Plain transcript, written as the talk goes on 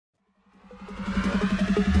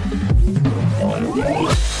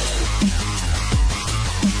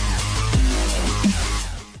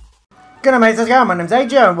G'day mates, how's it going? My name's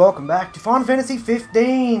AEGIO and welcome back to Final Fantasy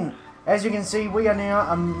 15. As you can see, we are now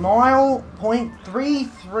a mile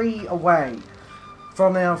 .33 away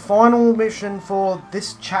from our final mission for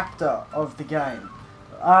this chapter of the game.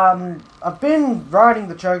 I've been riding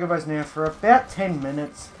the Chocobos now for about 10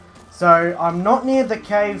 minutes, so I'm not near the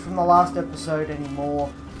cave from the last episode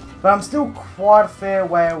anymore, but I'm still quite a fair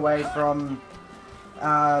way away from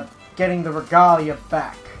getting the Regalia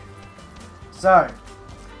back. So,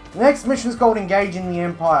 the next mission is called Engaging the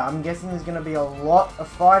Empire. I'm guessing there's going to be a lot of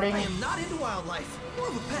fighting. I am not into wildlife. More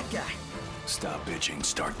of a pet guy. Stop bitching,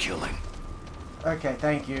 start killing. Okay,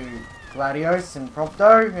 thank you, Gladios and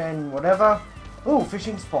Prompto and whatever. Ooh,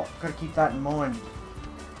 fishing spot. Got to keep that in mind.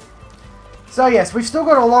 So yes, we've still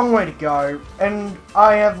got a long way to go, and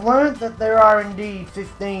I have learnt that there are indeed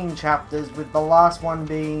 15 chapters, with the last one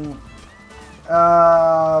being,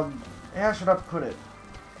 how should I put it?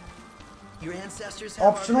 Your ancestors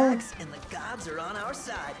have Optional? our backs, and the gods are on our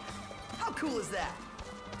side. How cool is that?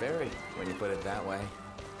 Very, when you put it that way.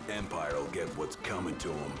 Empire will get what's coming to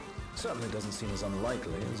them. Certainly doesn't seem as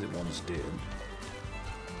unlikely as it once did.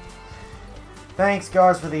 Thanks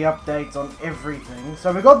guys for the updates on everything.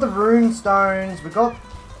 So we got the rune stones,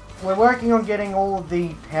 we're working on getting all of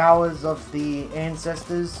the powers of the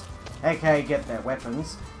ancestors, aka get their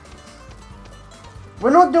weapons. We're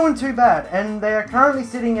not doing too bad, and they are currently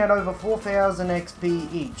sitting at over 4,000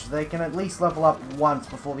 XP each. They can at least level up once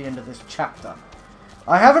before the end of this chapter.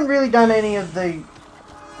 I haven't really done any of the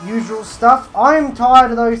usual stuff. I'm tired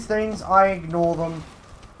of those things. I ignore them.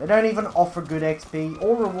 They don't even offer good XP,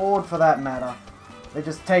 or reward for that matter. They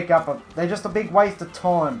just they're just a big waste of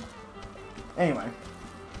time. Anyway.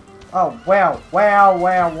 Oh, wow. Wow,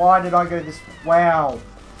 wow. Why did I go this... Wow.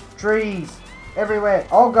 Trees. Everywhere.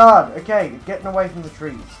 Oh god. Okay, getting away from the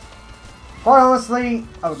trees. Quite honestly,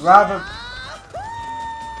 I would rather...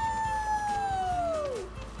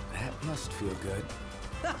 That must feel good.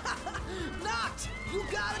 Noct! You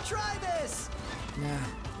gotta try this!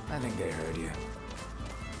 Nah, I think they heard you.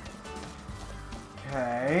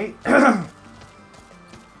 Okay.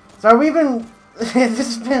 So we've been... this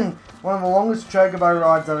has been one of the longest Chocobo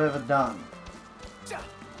rides I've ever done.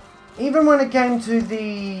 Even when it came to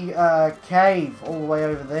the cave all the way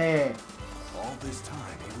over there. All this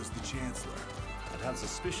time, he was the Chancellor. I'd had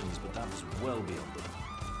suspicions, but that was well beyond them.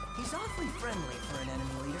 He's awfully friendly for an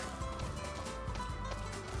enemy leader.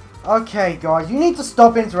 Okay, guys, you need to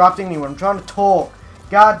stop interrupting me when I'm trying to talk.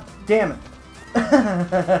 God damn it.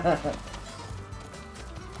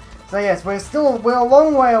 So yes, we're a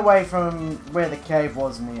long way away from where the cave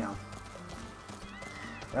was now.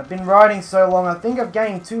 I've been riding so long, I think I've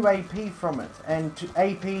gained 2 AP from it, and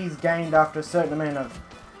AP is gained after a certain amount of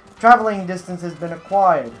travelling distance has been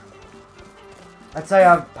acquired. I'd say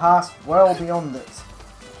I've passed well beyond it.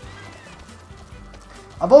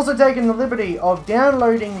 I've also taken the liberty of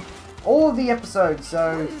downloading all of the episodes,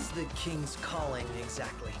 so... What is the King's calling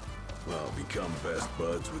exactly? Well, become best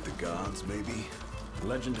buds with the gods, maybe?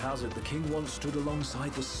 Legend has it the king once stood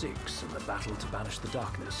alongside the Six in the battle to banish the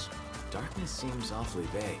darkness. Darkness seems awfully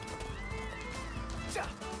vague.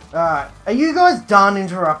 Alright, are you guys done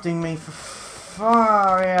interrupting me for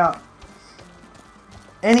far out?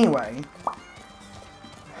 Anyway,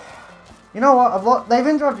 you know what? They've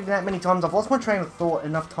interrupted me that many times. I've lost my train of thought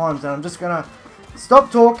enough times, and I'm just gonna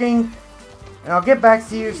stop talking, and I'll get back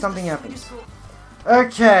to you if something happens.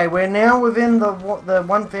 Okay, we're now within the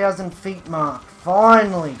 1,000 feet mark.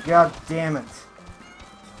 Finally, god damn it!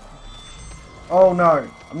 Oh no,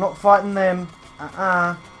 I'm not fighting them.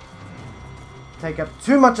 Take up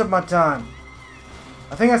too much of my time.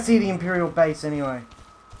 I think I see the Imperial base anyway.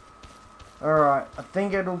 Alright, I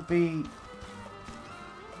think it'll be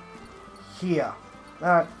here.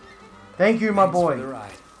 Alright. Thank you, my boy.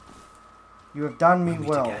 You have done me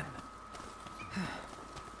well.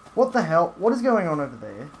 What the hell? What is going on over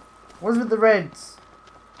there? What is with the reds?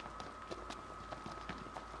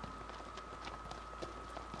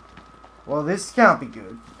 Well, this can't be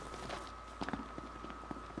good.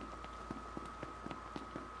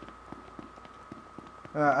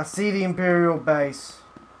 I see the Imperial base.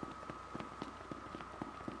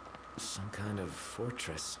 Some kind of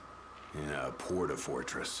fortress. Yeah, a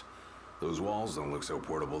porta-fortress. Those walls don't look so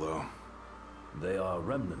portable, though. They are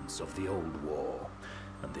remnants of the old war,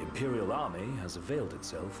 and the Imperial army has availed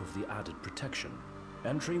itself of the added protection.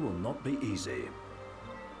 Entry will not be easy.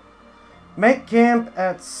 Make camp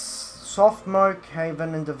at Softmoke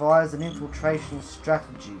Haven and devise an infiltration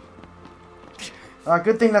strategy.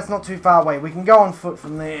 Good thing that's not too far away. We can go on foot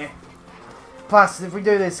from there. Plus, if we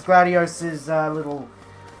do this, Gladios' little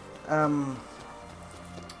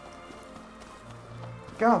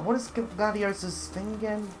God, what is Gladios's thing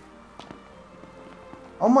again?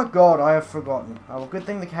 Oh my god, I have forgotten. Oh, well, good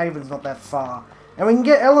thing the Haven's not that far. And we can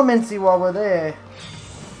get Elemency while we're there.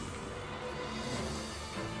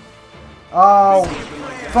 Oh,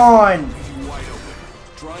 fine. Wide open.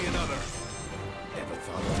 Try another. Never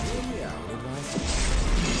thought of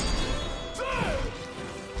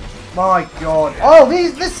My god. Oh,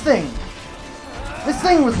 this thing. This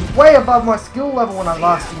thing was way above my skill level when I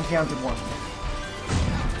last encountered one.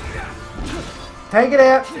 Take it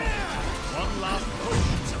out. One last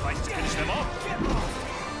potion suffice to finish them off.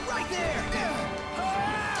 Right there!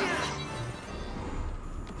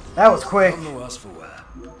 That was quick. Don't know us for wear.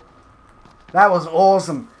 That was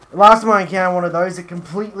awesome. The last time I encountered one of those, it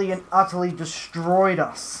completely and utterly destroyed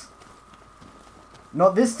us.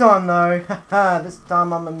 Not this time though. This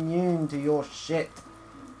time I'm immune to your shit.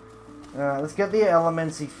 Let's get the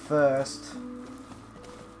Elemency first.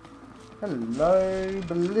 Hello,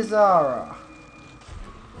 Blizzara.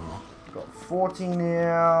 Got 40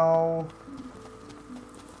 now.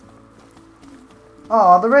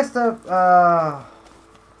 Oh, the rest of...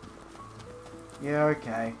 yeah,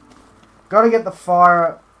 okay. Gotta get the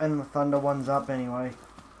fire and the thunder ones up anyway.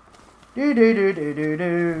 Do do do do do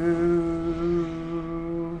do.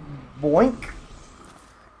 Boink.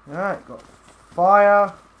 Alright, got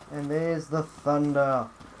fire. And there's the thunder.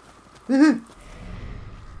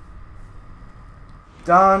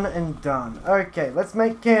 Done and done. Okay, let's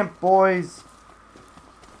make camp, boys.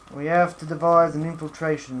 We have to devise an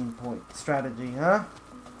infiltration point strategy, huh?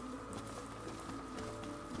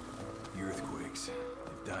 The earthquakes.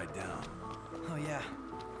 They've died down. Oh yeah,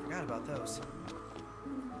 forgot about those.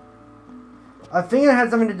 I think it had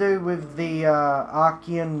something to do with the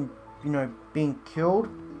Archean, you know, being killed.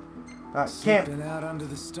 Camp. Sleeping out under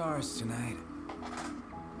the stars tonight.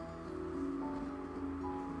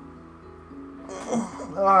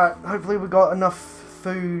 Alright, hopefully we got enough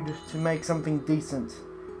food to make something decent.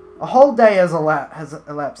 A whole day has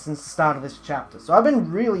elapsed since the start of this chapter, so I've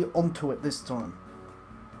been really onto it this time.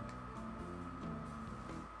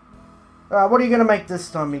 Alright, what are you going to make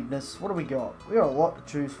this time, Ignis? What do we got? We got a lot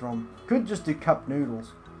to choose from. Could just do cup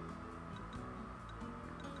noodles.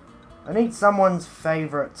 I need someone's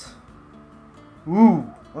favourite.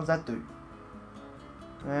 Ooh, what does that do?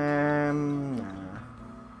 Nah.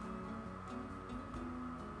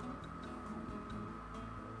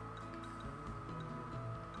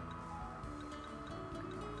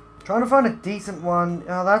 Trying to find a decent one.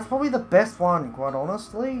 That's probably the best one, quite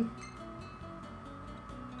honestly.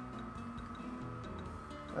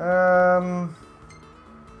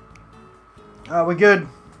 We're good.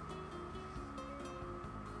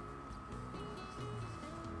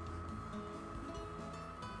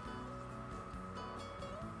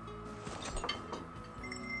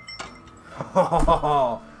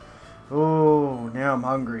 Oh, now I'm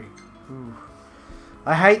hungry. Ooh.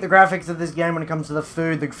 I hate the graphics of this game when it comes to the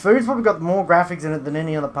food. The food's probably got more graphics in it than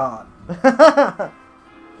any other part.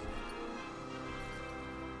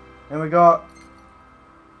 And we got...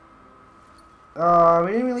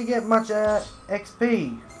 we didn't really get much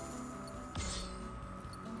XP.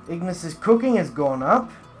 Ignis's cooking has gone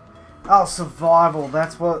up. Oh, survival.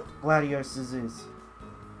 That's what Gladios's is.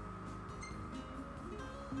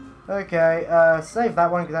 Okay, save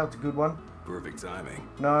that one because that was a good one. Perfect timing.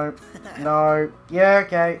 No. No. Yeah,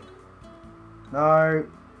 okay. No.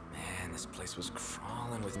 Man, this place was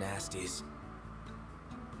crawling with nasties.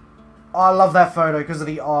 I love that photo because of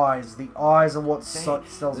the eyes. The eyes are what Hey,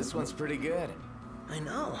 sells this it. one's pretty good. I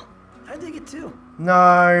know. I dig it too. No.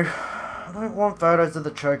 I don't want photos of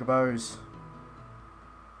the chocobos.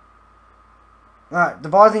 Alright,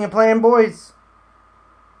 devising a plan, boys.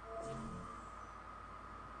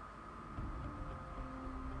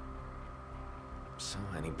 So,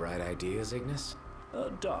 any bright ideas, Ignis?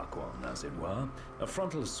 A dark one, as it were. A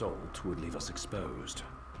frontal assault would leave us exposed.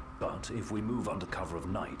 But if we move under cover of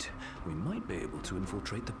night, we might be able to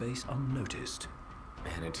infiltrate the base unnoticed.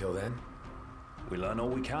 And until then? We learn all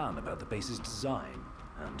we can about the base's design,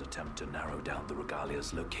 and attempt to narrow down the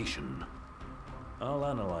Regalia's location. I'll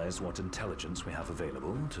analyze what intelligence we have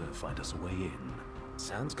available to find us a way in.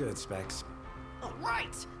 Sounds good, Specs.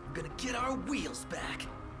 Alright! We're gonna get our wheels back.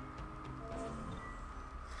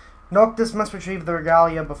 Noctis must retrieve the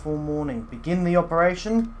Regalia before morning. Begin the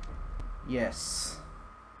operation? Yes.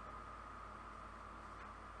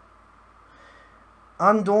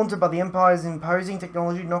 Undaunted by the Empire's imposing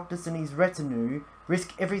technology, Noctis and his retinue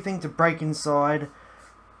risk everything to break inside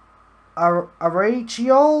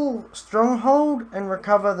AEGIO stronghold and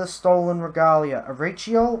recover the stolen Regalia.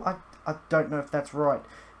 AEGIO? I don't know if that's right.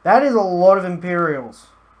 That is a lot of Imperials.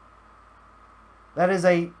 That is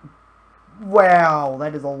a... Wow,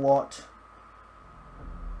 that is a lot.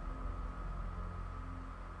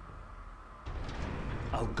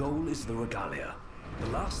 Our goal is the Regalia. The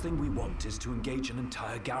last thing we want is to engage an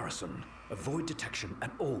entire garrison. Avoid detection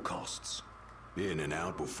at all costs. In and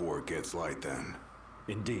out before it gets light, then.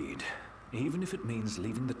 Indeed. Even if it means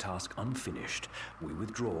leaving the task unfinished, we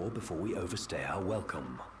withdraw before we overstay our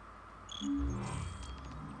welcome.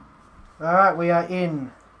 Alright, we are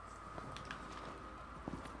in.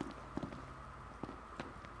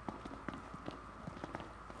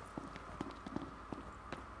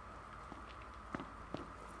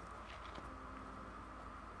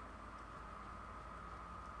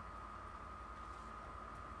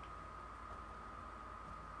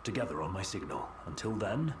 Together on my signal. Until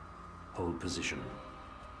then, hold position.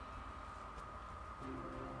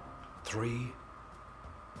 3,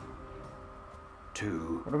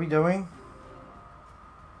 2, What are we doing?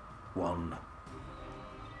 1.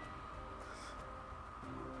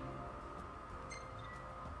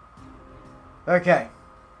 Okay.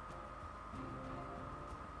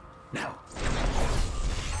 Now.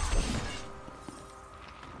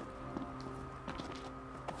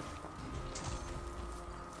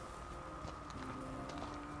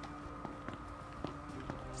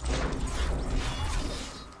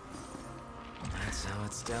 That's how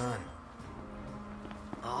it's done.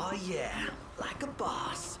 Oh yeah, like a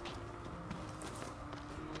boss.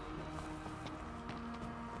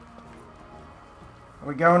 Are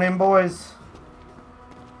we going in, boys?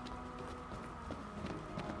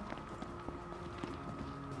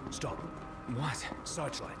 Stop. What?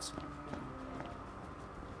 Searchlights.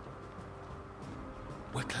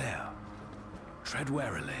 We're clear. Tread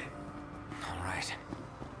warily. All right.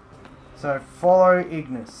 So, follow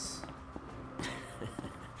Ignis.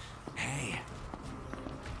 Hey.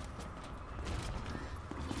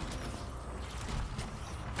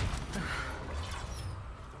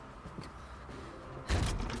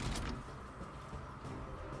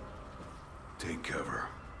 Take cover.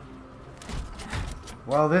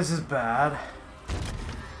 Well, this is bad.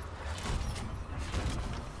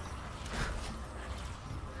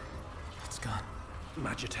 It's gone.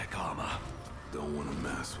 Magitech armor. Don't want to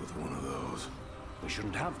mess with one of those. We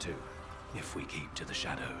shouldn't have to, if we keep to the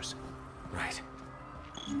shadows. Right.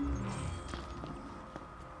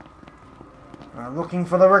 Looking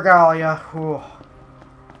for the Regalia. Ooh.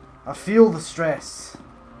 I feel the stress.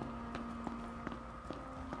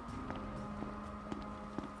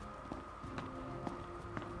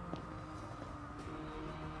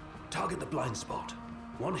 Target the blind spot.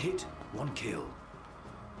 1 hit, 1 kill.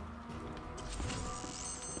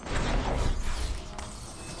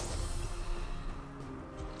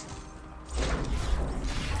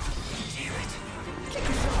 Damn it. Kick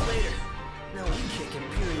yourself later. Now we kick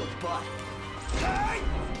Imperial butt. Hey!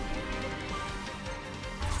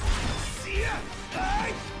 See ya!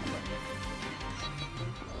 Hey!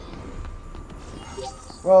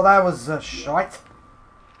 Well, that was shite.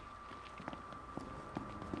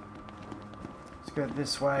 Let's go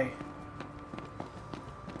this way.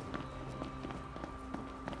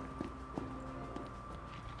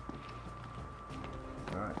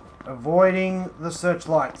 Alright. Avoiding the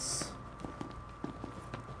searchlights.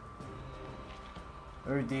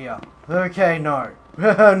 Oh dear. Okay, no.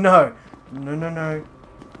 No. No, no, no.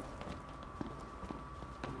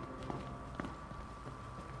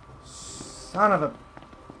 Son of a...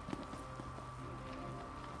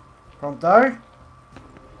 Prompto?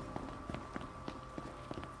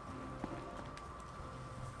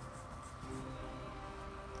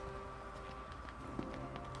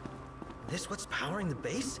 This what's powering the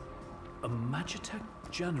base? A Magitech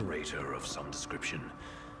generator of some description.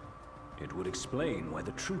 It would explain why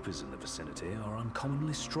the troopers in the vicinity are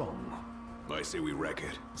uncommonly strong. I say we wreck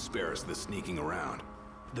it. Spare us the sneaking around.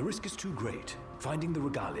 The risk is too great. Finding the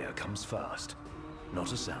Regalia comes first.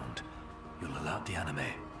 Not a sound. You'll alert the anime.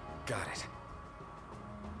 Got it.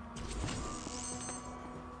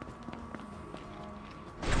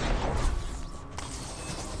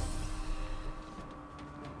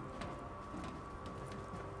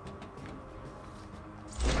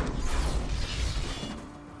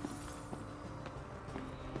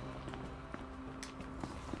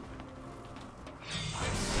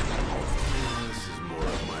 This is more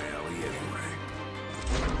up my alley anyway.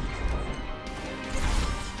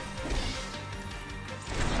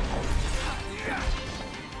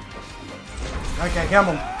 Okay, come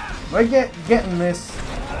on. We're getting this.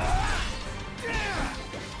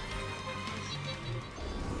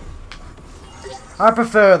 I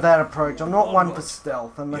prefer that approach. I'm not one for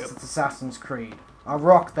stealth unless it's Assassin's Creed. I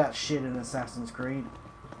rock that shit in Assassin's Creed.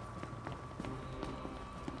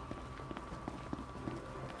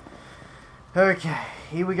 Okay,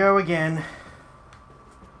 here we go again.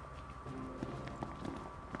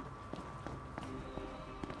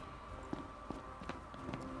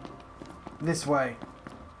 This way.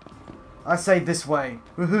 I say this way.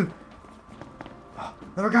 Woohoo! Oh,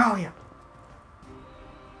 the Regalia!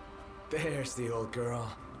 There's the old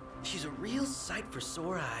girl. She's a real sight for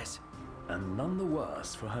sore eyes. And none the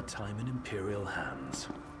worse for her time in Imperial hands.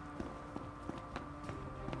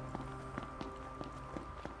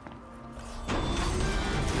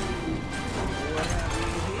 What have we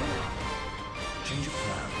here? Change of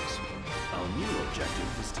plans. Our new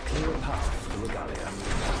objective is to clear a path for the Regalia.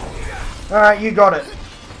 Alright, you got it.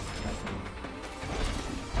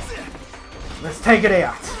 Let's take it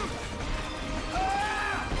out. The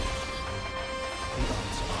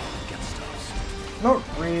odds are against us. Not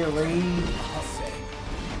really. I'll say.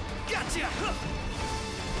 Gotcha!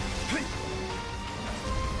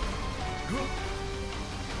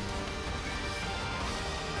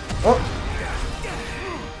 Oh,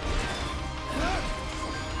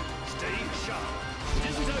 Stay sharp. It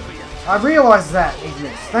isn't over yet. I realized that,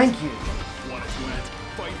 Ignis. Thank you. Want it, Grant?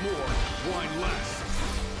 Fight more, whine less.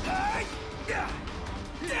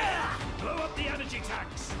 Blow up the energy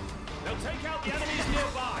tanks. They'll take out the enemies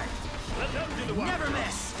nearby. Let them do the work. Never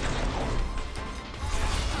miss!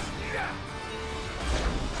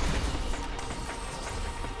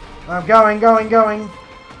 I'm going.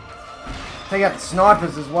 Take out the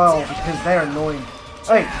snipers as well, because they're annoying.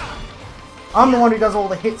 Hey, I'm the one who does all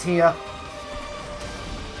the hits here.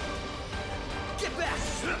 Get back!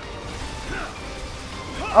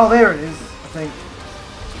 Oh, there it is, I think.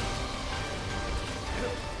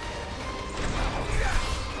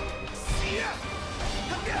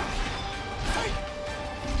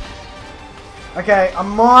 Okay, I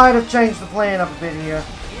might have changed the plan up a bit here.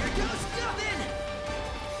 Here goes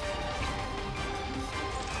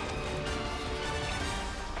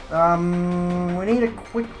nothing! We need a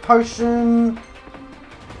quick potion.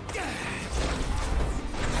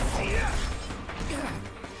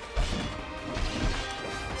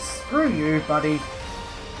 Screw you, buddy.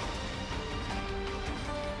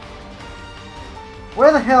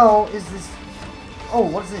 Where the hell is this? Oh,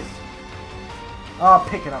 what is this? I'll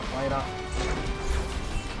pick it up later.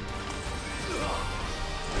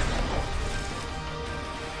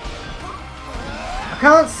 I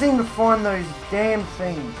can't seem to find those damn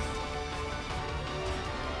things.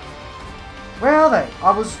 Where are they?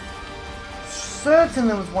 I was certain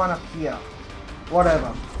there was one up here.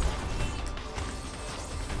 Whatever.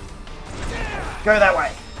 Go that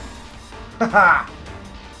way. Haha.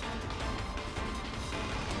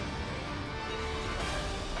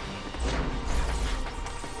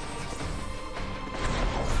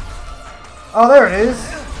 Oh, there it is.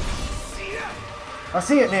 I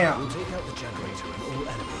see it now. We'll take out the generator and all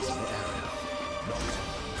enemies in the area. Noct,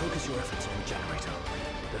 focus your efforts on the generator.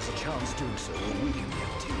 There's a chance doing so will weaken the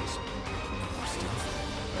MTs. No more stuff.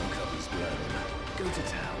 No cover's blown. Go to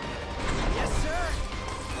town. Yes, sir!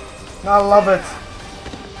 I love it.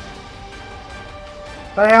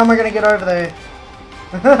 But how am I going to get over there?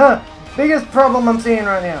 Biggest problem I'm seeing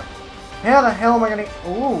right now. How the hell am I going to...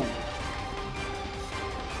 Ooh.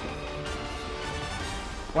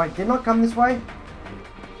 Wait, didn't I come this way?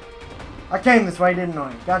 I came this way, didn't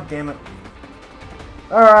I? God damn it.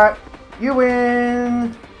 Alright. You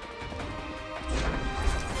win.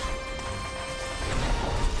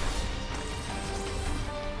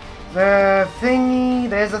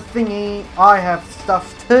 There's a thingy. I have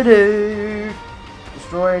stuff to do.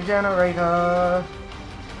 Destroy a generator.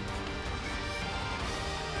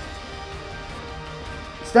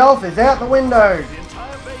 Stealth is out the window. The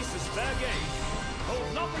entire base is fair game.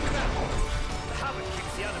 Hold nothing back. The havoc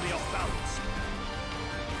keeps the enemy off balance.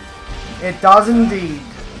 It does indeed.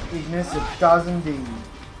 Ignis, it does indeed.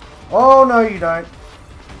 Oh, no you don't.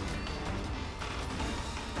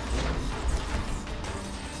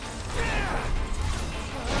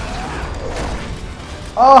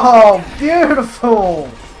 Oh, beautiful!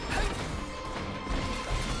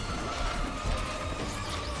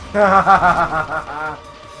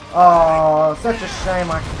 Oh, such a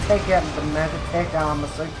shame I can take out the Magitech armor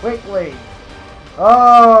so quickly.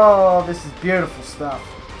 Oh, this is beautiful stuff.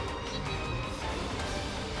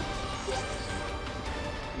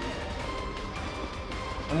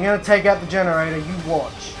 I'm gonna take out the generator, you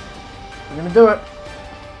watch. I'm gonna do it.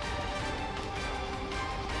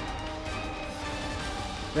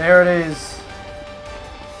 There it is.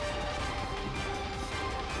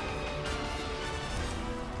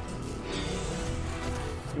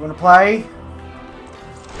 You wanna play?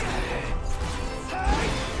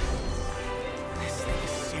 This thing is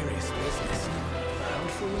serious business.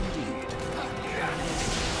 Powerful indeed.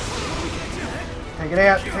 Take it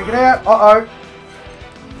out, take it out. Uh-oh.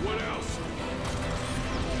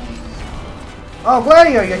 Oh,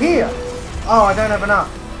 Gladio, you're here. Oh, I don't have enough.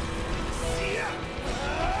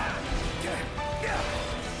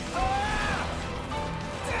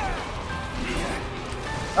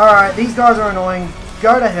 Alright, these guys are annoying.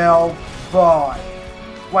 Go to hell. Bye.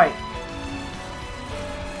 Wait.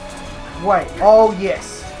 Wait. Oh,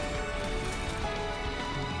 yes.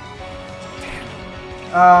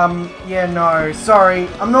 Yeah, no. Sorry.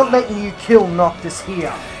 I'm not letting you kill Noctis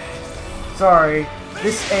here. Sorry.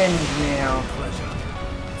 This ends now.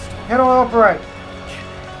 How do I operate?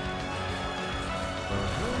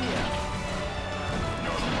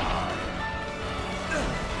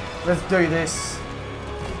 Let's do this.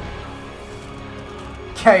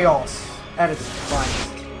 Chaos at its finest.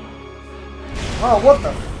 Oh, what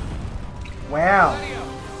the? Wow.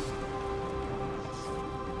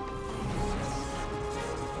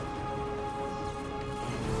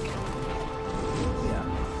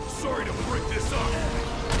 Sorry to break this up.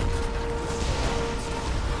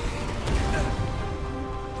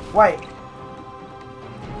 Wait.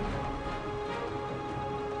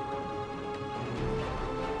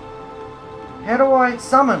 How do I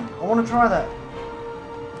summon? I want to try that.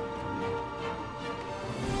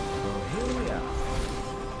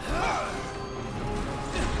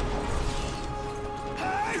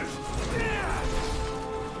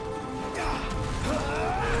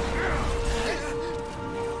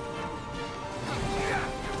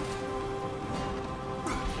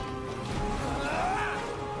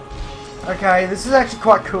 Okay, this is actually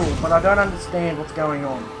quite cool, but I don't understand what's going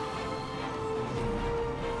on.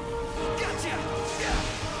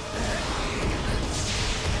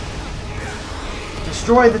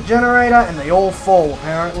 Destroy the generator and they all fall,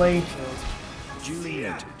 apparently. Duly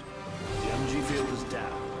noted. The MG field is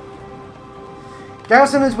down.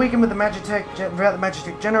 Garrison is weakened with the without the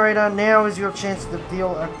Magitech generator. Now is your chance to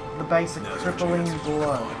deal the basic crippling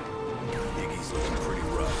blow. Iggy's looking pretty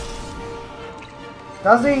rough.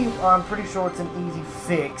 Does he? I'm pretty sure it's an easy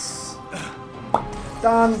fix.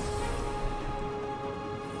 Done.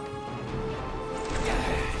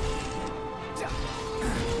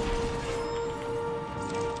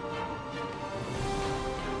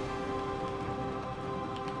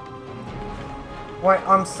 Wait,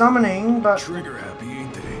 I'm summoning, but... Trigger happy,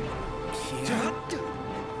 ain't they?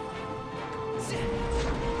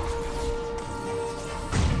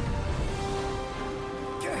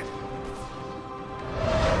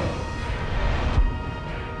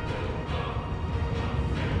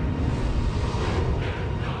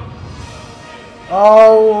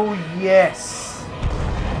 Oh, yes.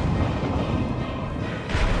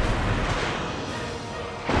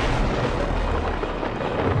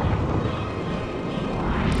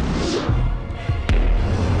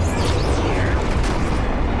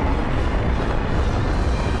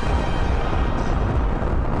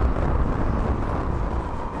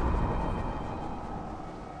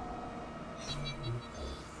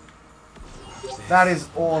 That is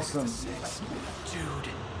awesome. Dude,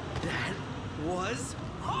 that was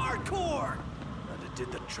hardcore! And it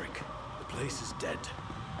did the trick. The place is dead.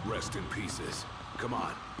 Rest in pieces. Come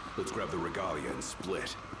on, let's grab the Regalia and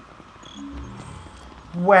split.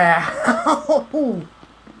 Wow.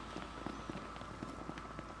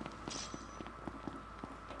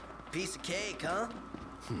 Piece of cake, huh?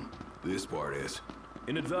 This part is.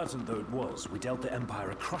 Inadvertent though it was, we dealt the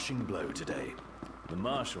Empire a crushing blow today. The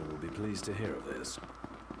Marshal will be pleased to hear of this.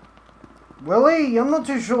 Will he? I'm not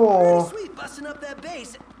too sure. Pretty sweet busting up that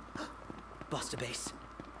base. Bust a base.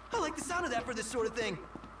 I like the sound of that for this sort of thing.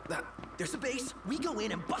 There's a base, we go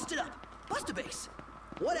in and bust it up. Bust a base.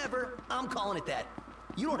 Whatever, I'm calling it that.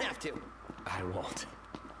 You don't have to. I won't.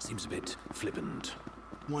 Seems a bit flippant.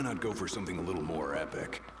 Why not go for something a little more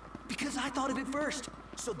epic? Because I thought of it first.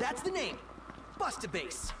 So that's the name. Bust a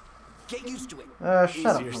base. Get used to it.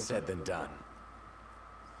 Shut Easier up. said than done.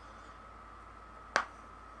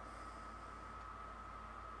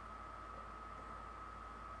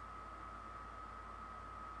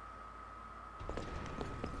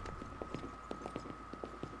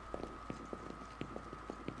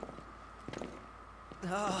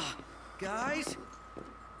 Guys?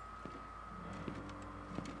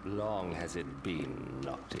 Long has it been,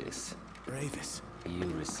 Noctis. Bravis. You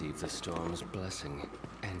received the storm's blessing,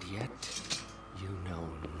 and yet you know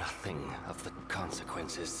nothing of the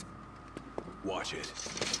consequences. Watch it.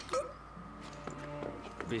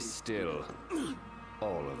 Be still,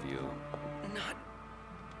 all of you. Not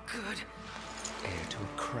good. Heir to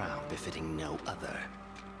a crown befitting no other.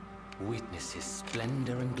 Witness his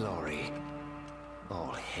splendor and glory.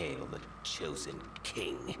 All hail the chosen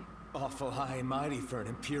king. Awful high and mighty for an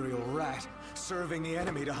Imperial rat, serving the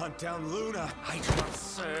enemy to hunt down Luna. I do not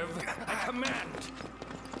serve, I command!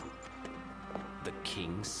 The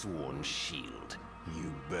King's sworn shield.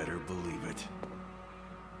 You better believe it.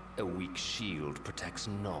 A weak shield protects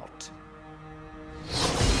not.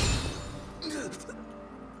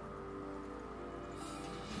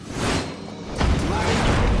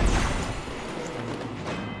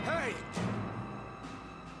 Hey!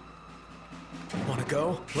 Wanna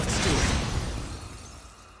go? Let's do it.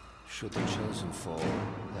 Should the chosen fall,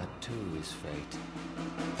 that too is fate.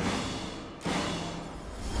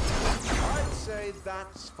 I'd say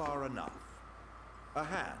that's far enough. A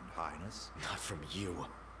hand, Highness. Not from you.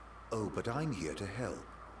 Oh, but I'm here to help.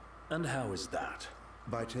 And how is that?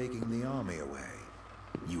 By taking the army away.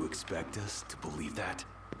 You expect us to believe that?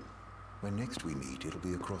 When next we meet, it'll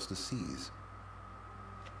be across the seas.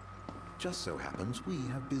 Just so happens we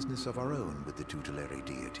have business of our own with the tutelary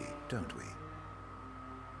deity, don't we?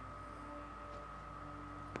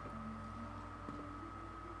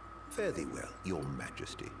 Fare thee well, your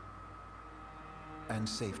majesty. And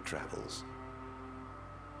safe travels.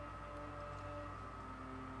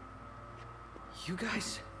 You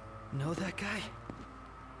guys know that guy?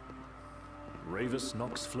 Ravus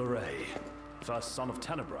Nox Fleuret, first son of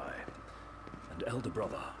Tenebrae, and elder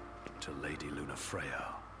brother to Lady Luna Freya.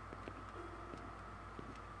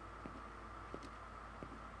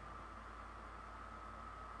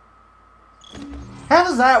 How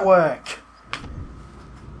does that work?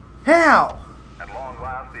 How? At long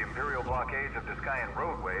last, the Imperial blockades of Discayan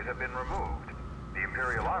roadways have been removed. The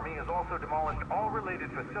Imperial Army has also demolished all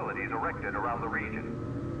related facilities erected around the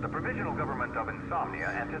region. The Provisional Government of Insomnia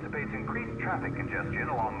anticipates increased traffic congestion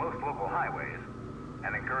along most local highways,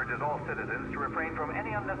 and encourages all citizens to refrain from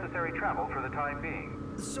any unnecessary travel for the time being.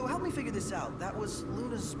 So help me figure this out. That was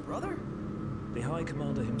Luna's brother? The High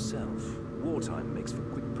Commander himself. Wartime makes for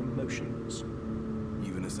quick promotions.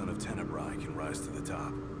 Even a son of Tenebrae can rise to the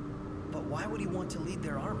top. But why would he want to lead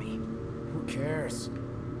their army? Who cares?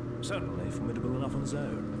 Certainly formidable enough on his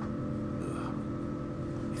own.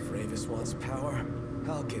 If Ravus wants power,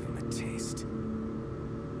 I'll give him a taste.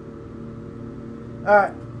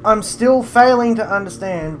 Alright, I'm still failing to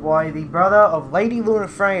understand why the brother of Lady Luna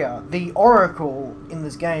Freya, the Oracle in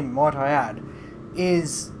this game, might I add,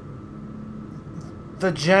 is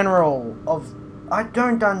the general of... I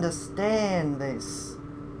don't understand this.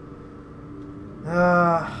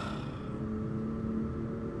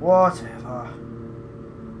 Whatever.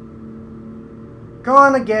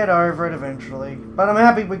 Gonna get over it eventually, but I'm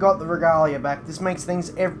happy we got the Regalia back. This makes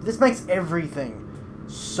things, this makes everything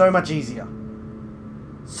so much easier.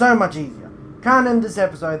 So much easier. Can't end this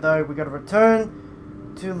episode though. We got to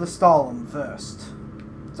return to Lestallum first.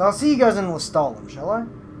 So I'll see you guys in Lestallum, shall I?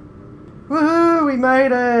 Woohoo! We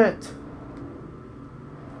made it.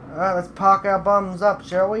 All right, let's park our bums up,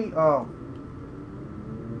 shall we? Oh.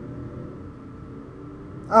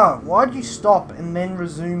 Oh, why'd you stop and then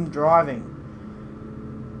resume driving?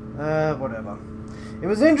 Whatever. It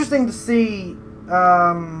was interesting to see,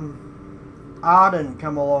 Arden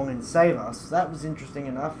come along and save us. That was interesting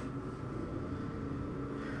enough.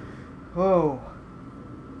 Oh.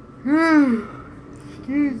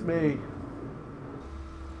 Excuse me.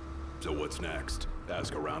 So what's next?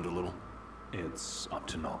 Ask around a little? It's up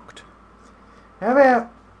to Noct. How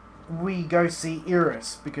about we go see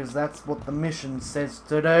Iris, because that's what the mission says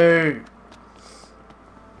to do.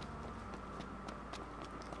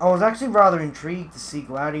 I was actually rather intrigued to see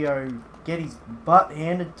Gladio get his butt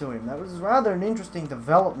handed to him. That was rather an interesting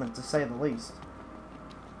development, to say the least.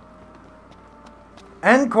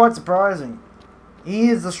 And quite surprising. He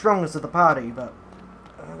is the strongest of the party, but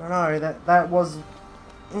I don't know, that was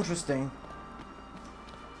interesting.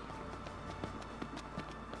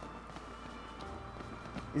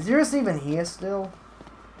 Is Iris even here still?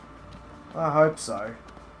 I hope so.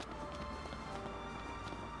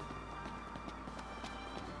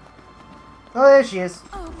 Oh, there she is.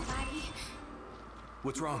 Oh, buddy.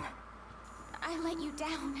 What's wrong? I let you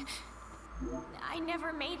down. I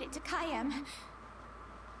never made it to Kayem.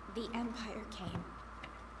 The Empire came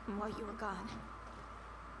while you were gone.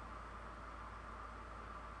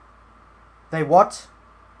 They what?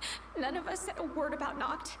 None of us said a word about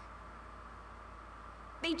Noct.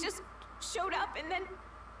 They just showed up and then...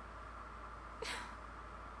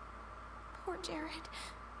 Poor Jared.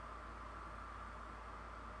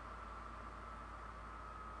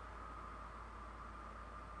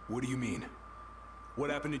 What do you mean?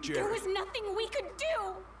 What happened to Jared? There was nothing we could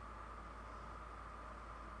do!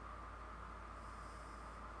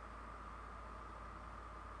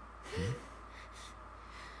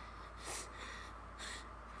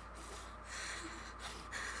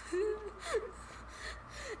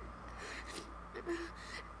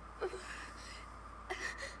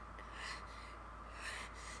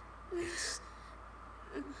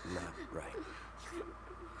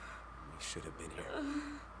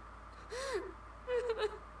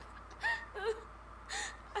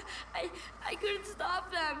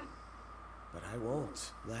 I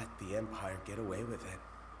won't let the Empire get away with it.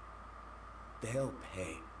 They'll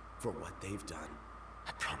pay for what they've done.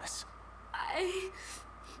 I promise. I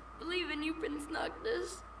believe in you, Prince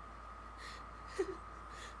Noctis.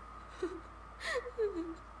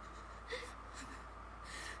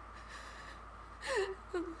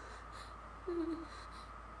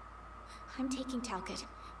 I'm taking Talcott,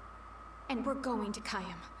 and we're going to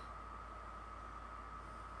Kayam.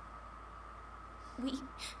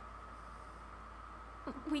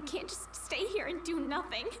 We can't just stay here and do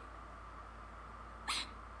nothing.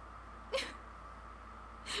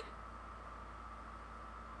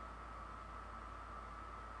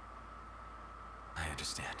 I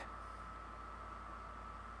understand.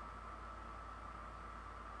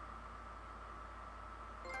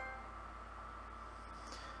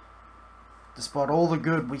 Despite all the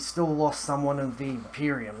good, we still lost someone in the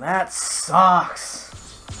Imperium. That sucks.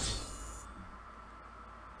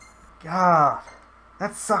 God,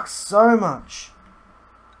 that sucks so much.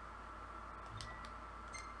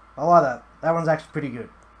 I like that. That one's actually pretty good.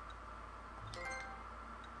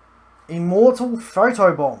 Immortal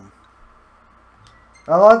Photobomb.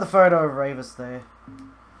 I like the photo of Ravis there.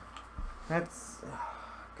 That's...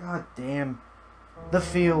 God damn. The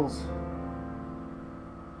feels.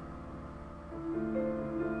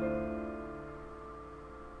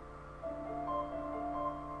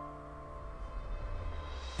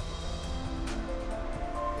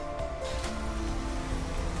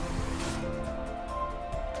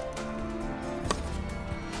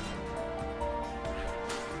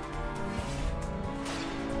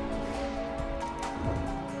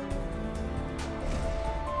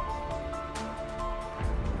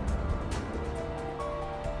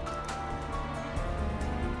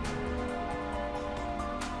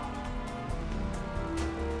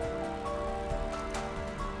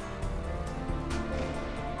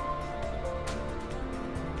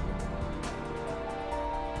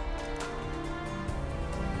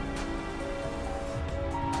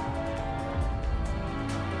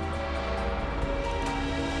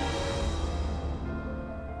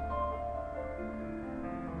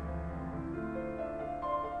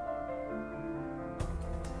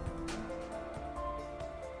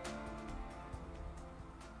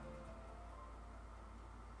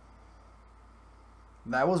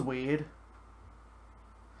 That was weird.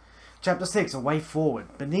 Chapter 6, A Way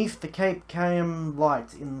Forward. Beneath the Cape Kayam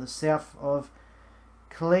light in the south of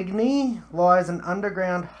Clegni lies an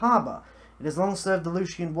underground harbour. It has long served the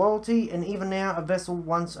Lucian royalty, and even now a vessel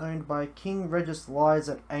once owned by King Regis lies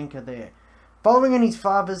at anchor there. Following in his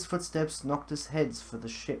father's footsteps, Noctis heads for the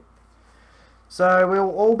ship. So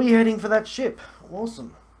we'll all be heading for that ship.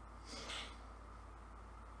 Awesome.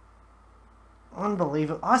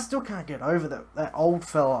 Unbelievable. I still can't get over that old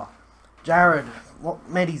fella. Jared, what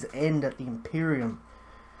met his end at the Imperium.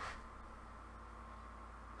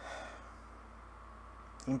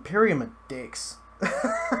 Imperium are dicks.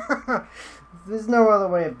 There's no other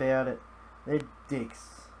way about it. They're dicks.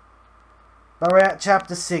 But we're at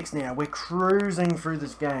chapter 6 now. We're cruising through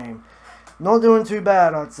this game. Not doing too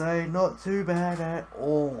bad, I'd say. Not too bad at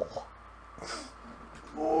all.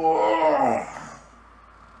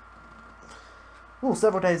 Oh,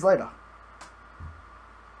 several days later.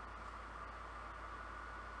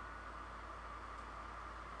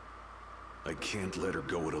 I can't let her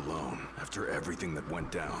go it alone. After everything that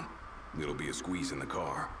went down, it'll be a squeeze in the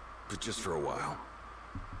car. But just for a while.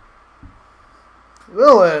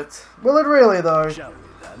 Will it? Will it really, though? Shall we,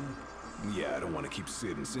 then? Yeah, I don't want to keep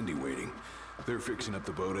Sid and Cindy waiting. They're fixing up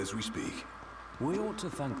the boat as we speak. We ought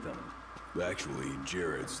to thank them. Actually,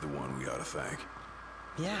 Jared's the one we ought to thank.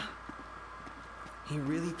 Yeah. He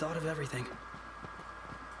really thought of everything.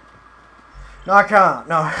 No, I can't.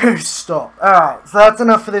 No, stop. Alright, so that's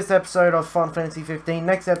enough for this episode of Final Fantasy 15.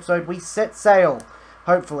 Next episode, we set sail,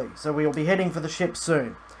 hopefully. So we'll be heading for the ship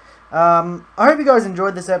soon. I hope you guys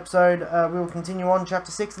enjoyed this episode. We will continue on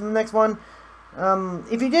Chapter 6 in the next one.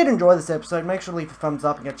 If you did enjoy this episode, make sure to leave a thumbs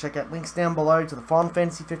up and go check out links down below to the Final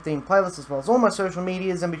Fantasy 15 playlist, as well as all my social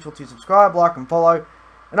medias, and be sure to subscribe, like, and follow.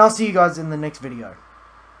 And I'll see you guys in the next video.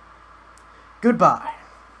 Goodbye.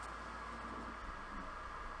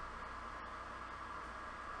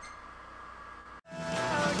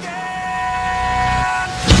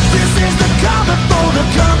 This is the coming for the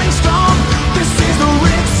coming strike.